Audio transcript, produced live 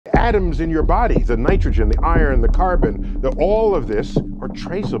atoms in your bodies, the nitrogen, the iron, the carbon, all of this are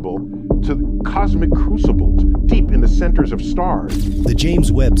traceable to cosmic crucibles deep in the centers of stars. The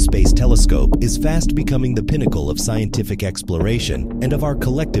James Webb Space Telescope is fast becoming the pinnacle of scientific exploration and of our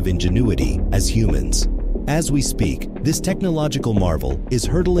collective ingenuity as humans. As we speak, this technological marvel is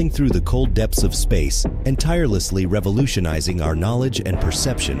hurtling through the cold depths of space and tirelessly revolutionizing our knowledge and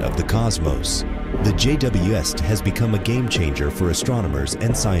perception of the cosmos. The JWST has become a game changer for astronomers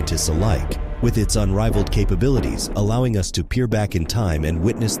and scientists alike, with its unrivaled capabilities allowing us to peer back in time and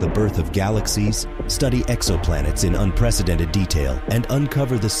witness the birth of galaxies, study exoplanets in unprecedented detail, and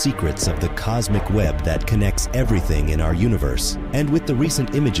uncover the secrets of the cosmic web that connects everything in our universe. And with the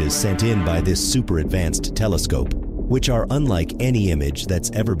recent images sent in by this super advanced telescope, which are unlike any image that's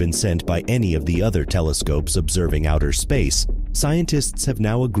ever been sent by any of the other telescopes observing outer space, scientists have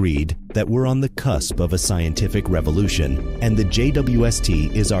now agreed that we're on the cusp of a scientific revolution, and the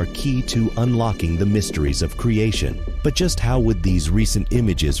JWST is our key to unlocking the mysteries of creation. But just how would these recent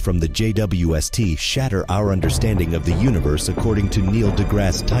images from the JWST shatter our understanding of the universe according to Neil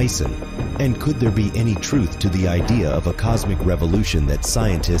deGrasse Tyson? And could there be any truth to the idea of a cosmic revolution that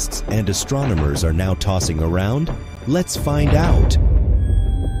scientists and astronomers are now tossing around? Let's find out!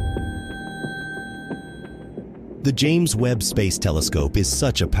 The James Webb Space Telescope is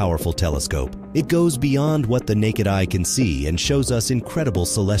such a powerful telescope. It goes beyond what the naked eye can see and shows us incredible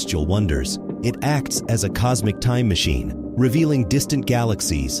celestial wonders. It acts as a cosmic time machine, revealing distant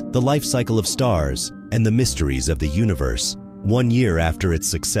galaxies, the life cycle of stars, and the mysteries of the universe. 1 year after its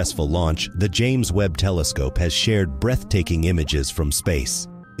successful launch, the James Webb Telescope has shared breathtaking images from space.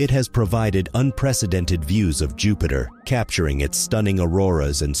 It has provided unprecedented views of Jupiter, capturing its stunning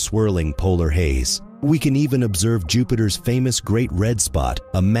auroras and swirling polar haze. We can even observe Jupiter's famous Great Red Spot,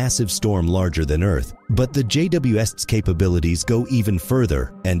 a massive storm larger than Earth. But the JWST's capabilities go even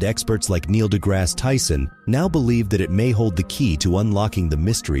further, and experts like Neil deGrasse Tyson now believe that it may hold the key to unlocking the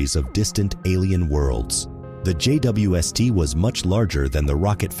mysteries of distant alien worlds. The JWST was much larger than the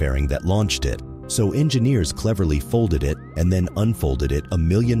rocket fairing that launched it, so engineers cleverly folded it and then unfolded it 1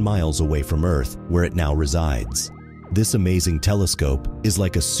 million miles away from Earth, where it now resides. This amazing telescope is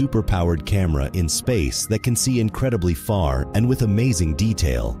like a super-powered camera in space that can see incredibly far and with amazing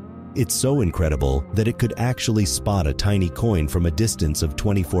detail. It's so incredible that it could actually spot a tiny coin from a distance of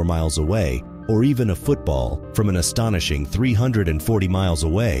 24 miles away, or even a football from an astonishing 340 miles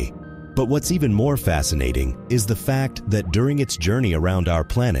away. But what's even more fascinating is the fact that during its journey around our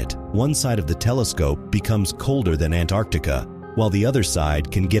planet, one side of the telescope becomes colder than Antarctica, while the other side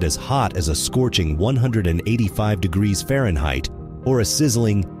can get as hot as a scorching 185 degrees Fahrenheit or a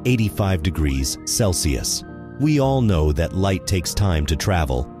sizzling 85 degrees Celsius. We all know that light takes time to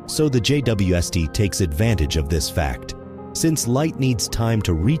travel, so the JWST takes advantage of this fact. Since light needs time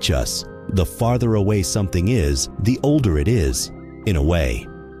to reach us, the farther away something is, the older it is, in a way.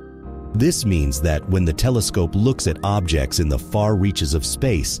 This means that when the telescope looks at objects in the far reaches of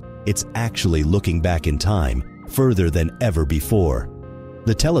space, it's actually looking back in time, further than ever before.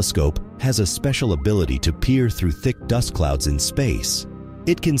 The telescope has a special ability to peer through thick dust clouds in space.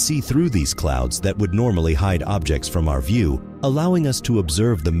 It can see through these clouds that would normally hide objects from our view, allowing us to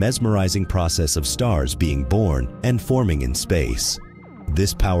observe the mesmerizing process of stars being born and forming in space.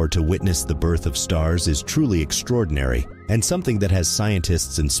 This power to witness the birth of stars is truly extraordinary and something that has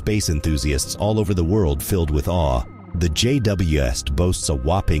scientists and space enthusiasts all over the world filled with awe. The JWST boasts a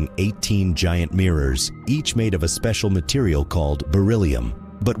whopping 18 giant mirrors, each made of a special material called beryllium.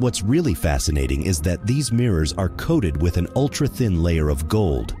 But what's really fascinating is that these mirrors are coated with an ultra-thin layer of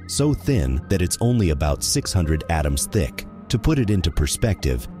gold, so thin that it's only about 600 atoms thick. To put it into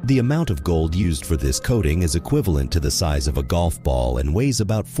perspective, the amount of gold used for this coating is equivalent to the size of a golf ball and weighs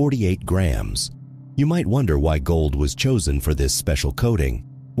about 48 grams. You might wonder why gold was chosen for this special coating.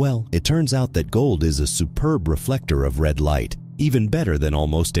 Well, it turns out that gold is a superb reflector of red light, even better than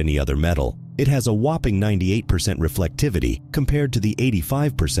almost any other metal. It has a whopping 98% reflectivity compared to the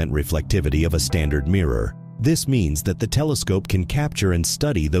 85% reflectivity of a standard mirror. This means that the telescope can capture and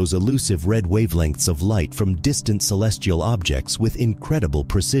study those elusive red wavelengths of light from distant celestial objects with incredible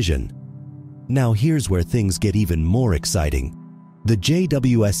precision. Now here's where things get even more exciting. The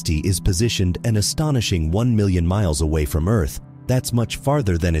JWST is positioned an astonishing 1 million miles away from Earth. That's much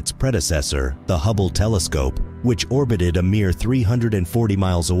farther than its predecessor, the Hubble telescope, which orbited a mere 340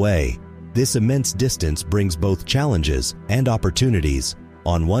 miles away. This immense distance brings both challenges and opportunities.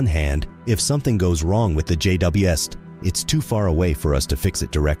 On one hand, if something goes wrong with the JWST, it's too far away for us to fix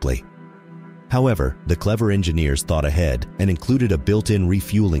it directly. However, the clever engineers thought ahead and included a built-in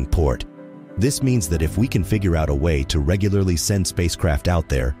refueling port. This means that if we can figure out a way to regularly send spacecraft out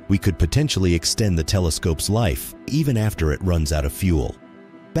there, we could potentially extend the telescope's life, even after it runs out of fuel.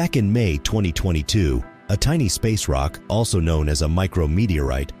 Back in May 2022, a tiny space rock, also known as a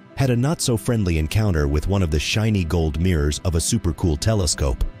micrometeorite, had a not-so-friendly encounter with one of the shiny gold mirrors of a supercool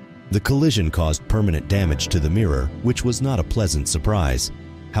telescope. The collision caused permanent damage to the mirror, which was not a pleasant surprise.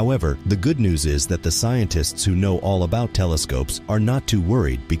 However, the good news is that the scientists who know all about telescopes are not too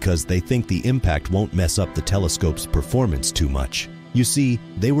worried because they think the impact won't mess up the telescope's performance too much. You see,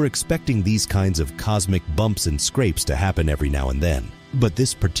 they were expecting these kinds of cosmic bumps and scrapes to happen every now and then. But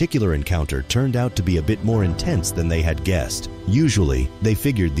this particular encounter turned out to be a bit more intense than they had guessed. Usually, they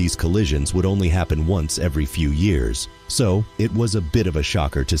figured these collisions would only happen once every few years. So, it was a bit of a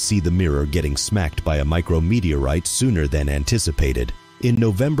shocker to see the mirror getting smacked by a micrometeorite sooner than anticipated. In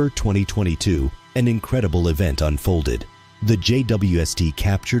November 2022, an incredible event unfolded. The JWST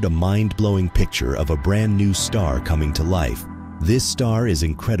captured a mind-blowing picture of a brand new star coming to life. This star is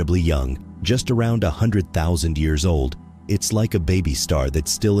incredibly young, just around 100,000 years old. It's like a baby star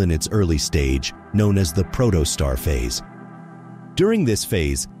that's still in its early stage, known as the protostar phase. During this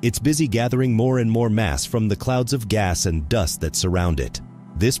phase, it's busy gathering more and more mass from the clouds of gas and dust that surround it.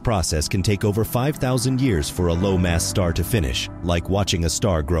 This process can take over 5,000 years for a low-mass star to finish, like watching a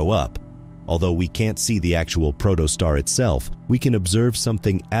star grow up. Although we can't see the actual protostar itself, we can observe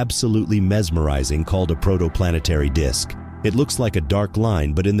something absolutely mesmerizing called a protoplanetary disk. It looks like a dark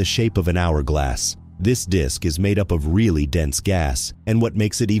line, but in the shape of an hourglass. This disk is made up of really dense gas, and what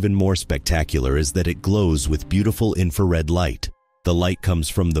makes it even more spectacular is that it glows with beautiful infrared light. The light comes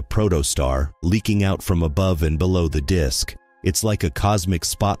from the protostar, leaking out from above and below the disk. It's like a cosmic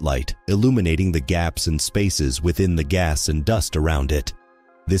spotlight, illuminating the gaps and spaces within the gas and dust around it.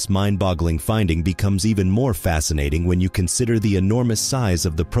 This mind-boggling finding becomes even more fascinating when you consider the enormous size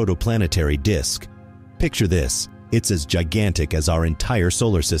of the protoplanetary disk. Picture this: it's as gigantic as our entire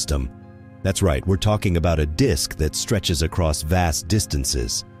solar system. That's right, we're talking about a disk that stretches across vast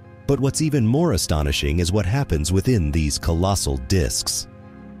distances. But what's even more astonishing is what happens within these colossal disks.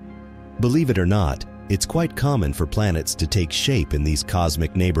 Believe it or not, it's quite common for planets to take shape in these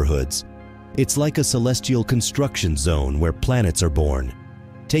cosmic neighborhoods. It's like a celestial construction zone where planets are born.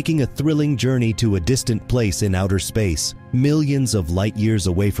 Taking a thrilling journey to a distant place in outer space, millions of light years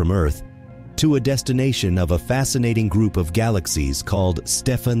away from Earth, to a destination of a fascinating group of galaxies called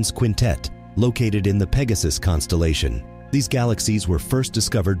Stephan's Quintet, located in the Pegasus constellation. These galaxies were first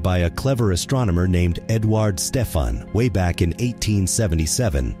discovered by a clever astronomer named Edward Stephan way back in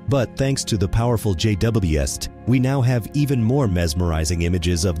 1877, but thanks to the powerful JWST, we now have even more mesmerizing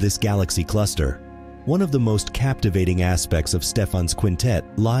images of this galaxy cluster. One of the most captivating aspects of Stephan's Quintet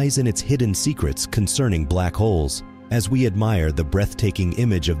lies in its hidden secrets concerning black holes. As we admire the breathtaking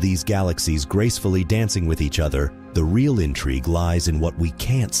image of these galaxies gracefully dancing with each other, the real intrigue lies in what we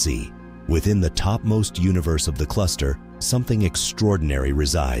can't see. Within the topmost universe of the cluster, something extraordinary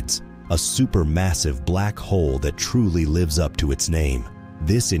resides, a supermassive black hole that truly lives up to its name.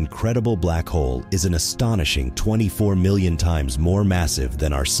 This incredible black hole is an astonishing 24 million times more massive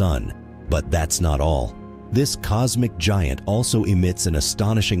than our Sun. But that's not all. This cosmic giant also emits an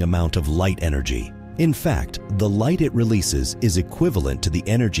astonishing amount of light energy. In fact, the light it releases is equivalent to the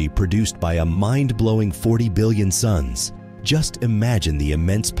energy produced by a mind-blowing 40 billion suns. Just imagine the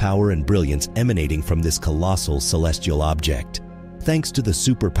immense power and brilliance emanating from this colossal celestial object. Thanks to the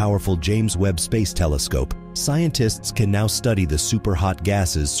super-powerful James Webb Space Telescope, scientists can now study the super-hot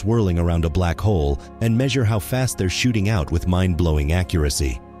gases swirling around a black hole and measure how fast they're shooting out with mind-blowing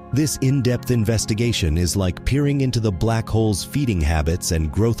accuracy. This in-depth investigation is like peering into the black hole's feeding habits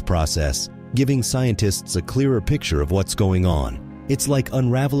and growth process, giving scientists a clearer picture of what's going on. It's like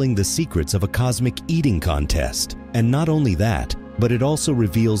unraveling the secrets of a cosmic eating contest. And not only that, but it also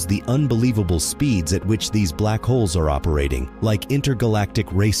reveals the unbelievable speeds at which these black holes are operating, like intergalactic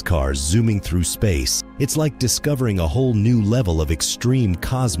race cars zooming through space. It's like discovering a whole new level of extreme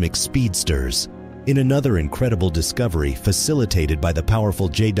cosmic speedsters. In another incredible discovery facilitated by the powerful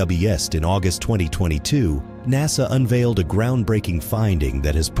JWST in August 2022, NASA unveiled a groundbreaking finding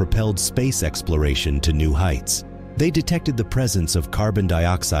that has propelled space exploration to new heights. They detected the presence of carbon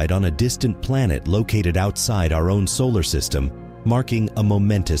dioxide on a distant planet located outside our own solar system, marking a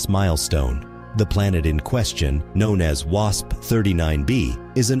momentous milestone. The planet in question, known as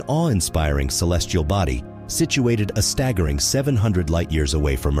WSP-39b, is an awe-inspiring celestial body situated a staggering 700 light-years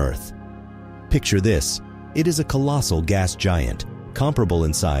away from Earth. Picture this: it is a colossal gas giant, comparable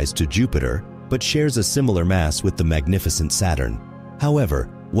in size to Jupiter, but shares a similar mass with the magnificent Saturn. However,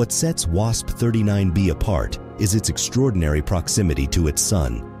 what sets WSP-39b apart is its extraordinary proximity to its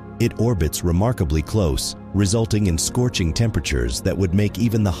Sun. It orbits remarkably close, resulting in scorching temperatures that would make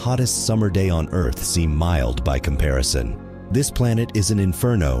even the hottest summer day on Earth seem mild by comparison. This planet is an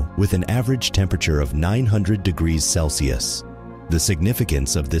inferno with an average temperature of 900 degrees Celsius. The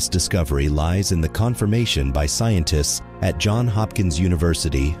significance of this discovery lies in the confirmation by scientists at Johns Hopkins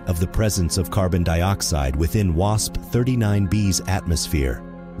University of the presence of carbon dioxide within WSP-39b's atmosphere.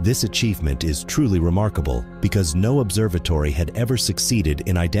 This achievement is truly remarkable because no observatory had ever succeeded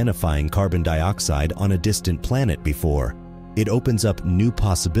in identifying carbon dioxide on a distant planet before. It opens up new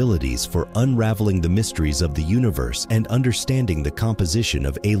possibilities for unraveling the mysteries of the universe and understanding the composition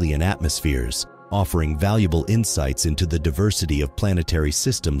of alien atmospheres, offering valuable insights into the diversity of planetary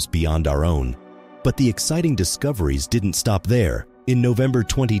systems beyond our own. But the exciting discoveries didn't stop there. In November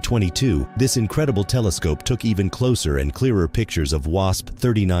 2022, this incredible telescope took even closer and clearer pictures of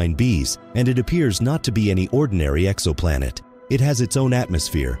WSP-39b's, and it appears not to be any ordinary exoplanet. It has its own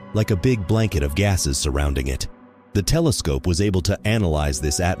atmosphere, like a big blanket of gases surrounding it. The telescope was able to analyze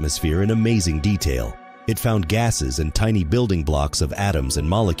this atmosphere in amazing detail. It found gases and tiny building blocks of atoms and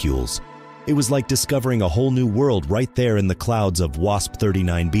molecules. It was like discovering a whole new world right there in the clouds of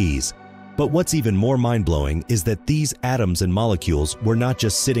WSP-39b's. But what's even more mind-blowing is that these atoms and molecules were not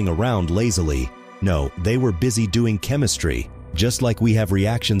just sitting around lazily. No, they were busy doing chemistry. Just like we have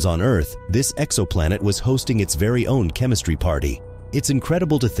reactions on Earth, this exoplanet was hosting its very own chemistry party. It's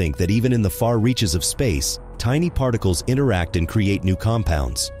incredible to think that even in the far reaches of space, tiny particles interact and create new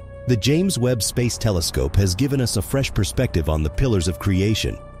compounds. The James Webb Space Telescope has given us a fresh perspective on the pillars of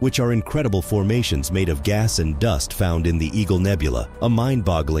creation, which are incredible formations made of gas and dust found in the Eagle Nebula, a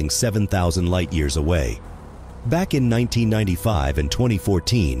mind-boggling 7,000 light-years away. Back in 1995 and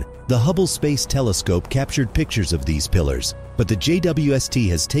 2014, the Hubble Space Telescope captured pictures of these pillars, but the JWST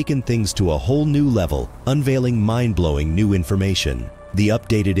has taken things to a whole new level, unveiling mind-blowing new information. The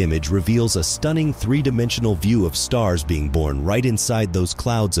updated image reveals a stunning three-dimensional view of stars being born right inside those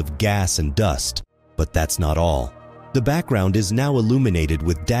clouds of gas and dust. But that's not all. The background is now illuminated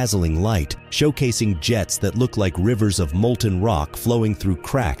with dazzling light, showcasing jets that look like rivers of molten rock flowing through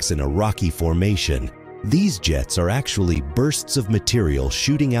cracks in a rocky formation. These jets are actually bursts of material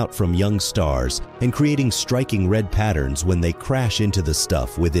shooting out from young stars and creating striking red patterns when they crash into the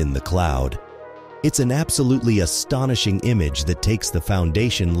stuff within the cloud. It's an absolutely astonishing image that takes the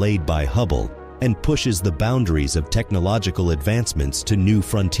foundation laid by Hubble and pushes the boundaries of technological advancements to new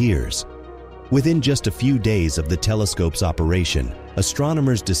frontiers. Within just a few days of the telescope's operation,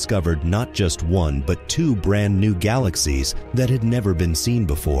 astronomers discovered not just one but two brand new galaxies that had never been seen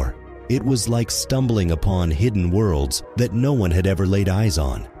before. It was like stumbling upon hidden worlds that no one had ever laid eyes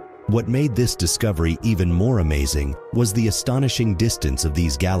on. What made this discovery even more amazing was the astonishing distance of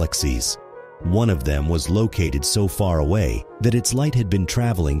these galaxies. One of them was located so far away that its light had been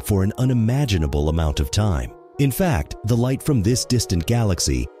traveling for an unimaginable amount of time. In fact, the light from this distant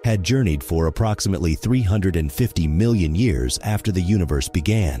galaxy had journeyed for approximately 350 million years after the universe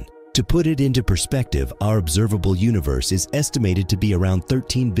began. To put it into perspective, our observable universe is estimated to be around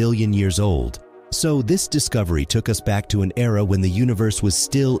 13 billion years old. So this discovery took us back to an era when the universe was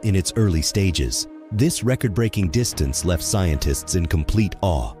still in its early stages. This record-breaking distance left scientists in complete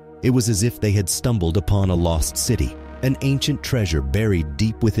awe. It was as if they had stumbled upon a lost city, an ancient treasure buried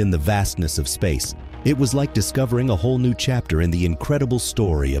deep within the vastness of space. It was like discovering a whole new chapter in the incredible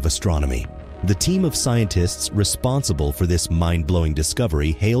story of astronomy. The team of scientists responsible for this mind-blowing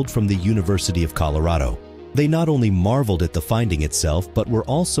discovery hailed from the University of Colorado. They not only marveled at the finding itself, but were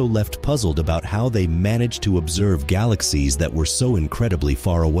also left puzzled about how they managed to observe galaxies that were so incredibly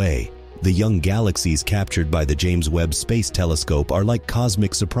far away. The young galaxies captured by the James Webb Space Telescope are like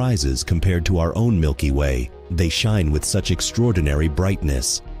cosmic surprises compared to our own Milky Way. They shine with such extraordinary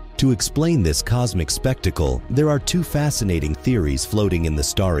brightness. To explain this cosmic spectacle, there are two fascinating theories floating in the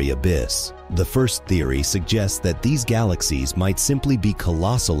starry abyss. The first theory suggests that these galaxies might simply be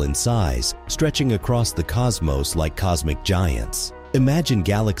colossal in size, stretching across the cosmos like cosmic giants. Imagine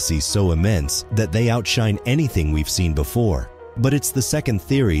galaxies so immense that they outshine anything we've seen before. But it's the second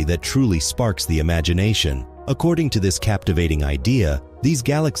theory that truly sparks the imagination. According to this captivating idea, these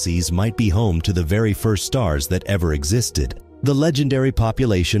galaxies might be home to the very first stars that ever existed, the legendary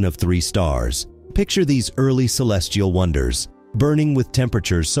population of 3 stars. Picture these early celestial wonders, burning with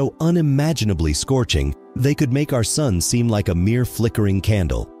temperatures so unimaginably scorching they could make our sun seem like a mere flickering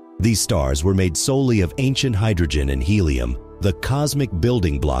candle. These stars were made solely of ancient hydrogen and helium, the cosmic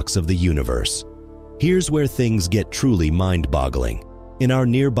building blocks of the universe. Here's where things get truly mind-boggling. In our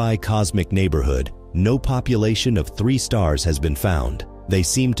nearby cosmic neighborhood, no population of 3 stars has been found. They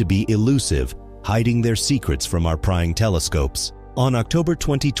seem to be elusive, hiding their secrets from our prying telescopes. On October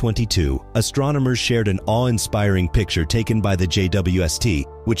 2022, astronomers shared an awe-inspiring picture taken by the JWST,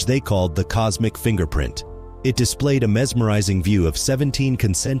 which they called the cosmic fingerprint. It displayed a mesmerizing view of 17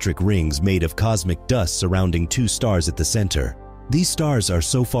 concentric rings made of cosmic dust surrounding two stars at the center. These stars are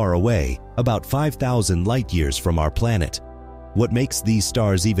so far away, about 5,000 light-years from our planet. What makes these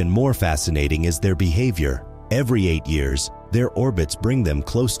stars even more fascinating is their behavior. Every 8 years, their orbits bring them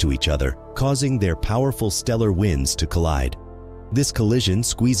close to each other, causing their powerful stellar winds to collide. This collision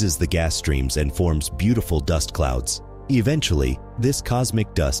squeezes the gas streams and forms beautiful dust clouds. Eventually, this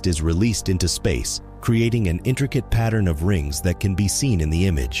cosmic dust is released into space, creating an intricate pattern of rings that can be seen in the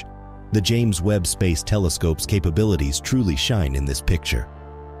image. The James Webb Space Telescope's capabilities truly shine in this picture.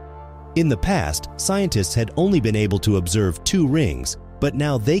 In the past, scientists had only been able to observe 2 rings, but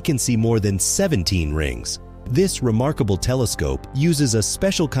now they can see more than 17 rings. This remarkable telescope uses a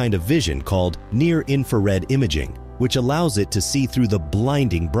special kind of vision called near-infrared imaging, which allows it to see through the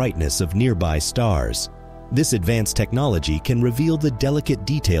blinding brightness of nearby stars. This advanced technology can reveal the delicate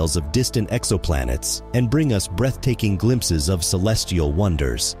details of distant exoplanets and bring us breathtaking glimpses of celestial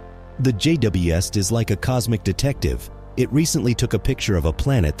wonders. The JWST is like a cosmic detective. It recently took a picture of a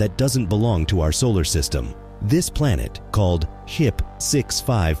planet that doesn't belong to our solar system. This planet, called HIP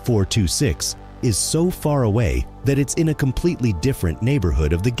 65426, is so far away that it's in a completely different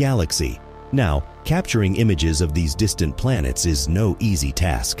neighborhood of the galaxy. Now, capturing images of these distant planets is no easy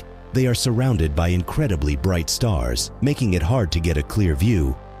task. They are surrounded by incredibly bright stars, making it hard to get a clear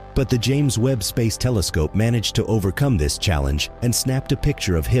view. But the James Webb Space Telescope managed to overcome this challenge and snapped a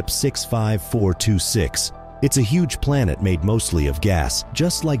picture of HIP 65426. It's a huge planet made mostly of gas,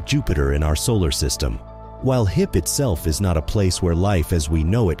 just like Jupiter in our solar system. While HIP itself is not a place where life as we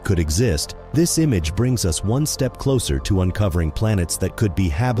know it could exist, this image brings us one step closer to uncovering planets that could be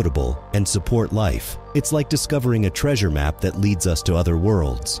habitable and support life. It's like discovering a treasure map that leads us to other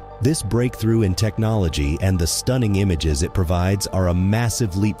worlds. This breakthrough in technology and the stunning images it provides are a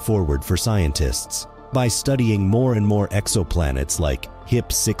massive leap forward for scientists. By studying more and more exoplanets like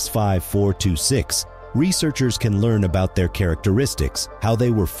HIP 65426, researchers can learn about their characteristics, how they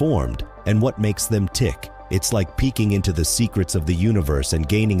were formed, and what makes them tick. It's like peeking into the secrets of the universe and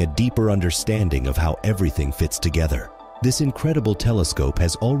gaining a deeper understanding of how everything fits together. This incredible telescope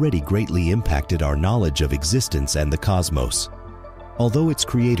has already greatly impacted our knowledge of existence and the cosmos. Although its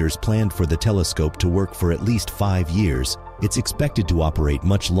creators planned for the telescope to work for at least 5 years, it's expected to operate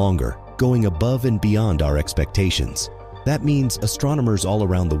much longer, going above and beyond our expectations. That means astronomers all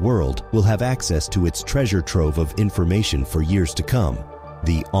around the world will have access to its treasure trove of information for years to come.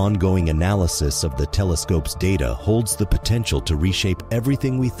 The ongoing analysis of the telescope's data holds the potential to reshape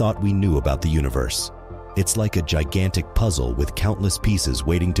everything we thought we knew about the universe. It's like a gigantic puzzle with countless pieces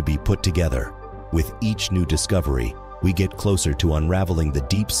waiting to be put together. With each new discovery, we get closer to unraveling the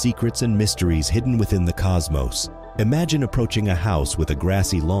deep secrets and mysteries hidden within the cosmos. Imagine approaching a house with a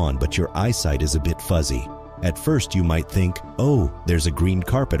grassy lawn, but your eyesight is a bit fuzzy. At first you might think, oh, there's a green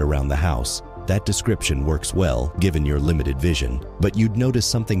carpet around the house. That description works well, given your limited vision. But you'd notice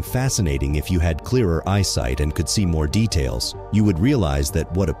something fascinating if you had clearer eyesight and could see more details. You would realize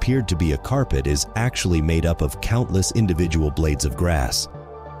that what appeared to be a carpet is actually made up of countless individual blades of grass.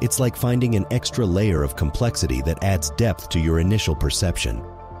 It's like finding an extra layer of complexity that adds depth to your initial perception.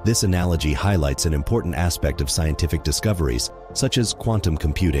 This analogy highlights an important aspect of scientific discoveries, such as quantum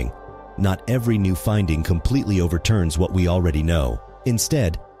computing. Not every new finding completely overturns what we already know.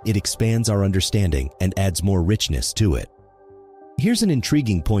 Instead, it expands our understanding and adds more richness to it. Here's an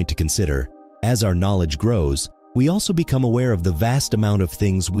intriguing point to consider. As our knowledge grows, we also become aware of the vast amount of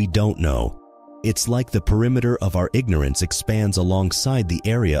things we don't know. It's like the perimeter of our ignorance expands alongside the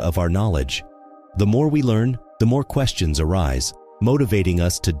area of our knowledge. The more we learn, the more questions arise, motivating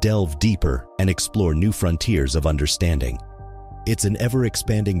us to delve deeper and explore new frontiers of understanding. It's an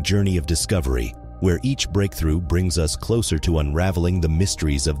ever-expanding journey of discovery, where each breakthrough brings us closer to unraveling the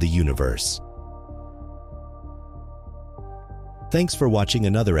mysteries of the universe. Thanks for watching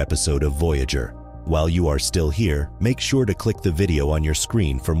another episode of Voyager. While you are still here, make sure to click the video on your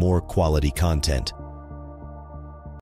screen for more quality content.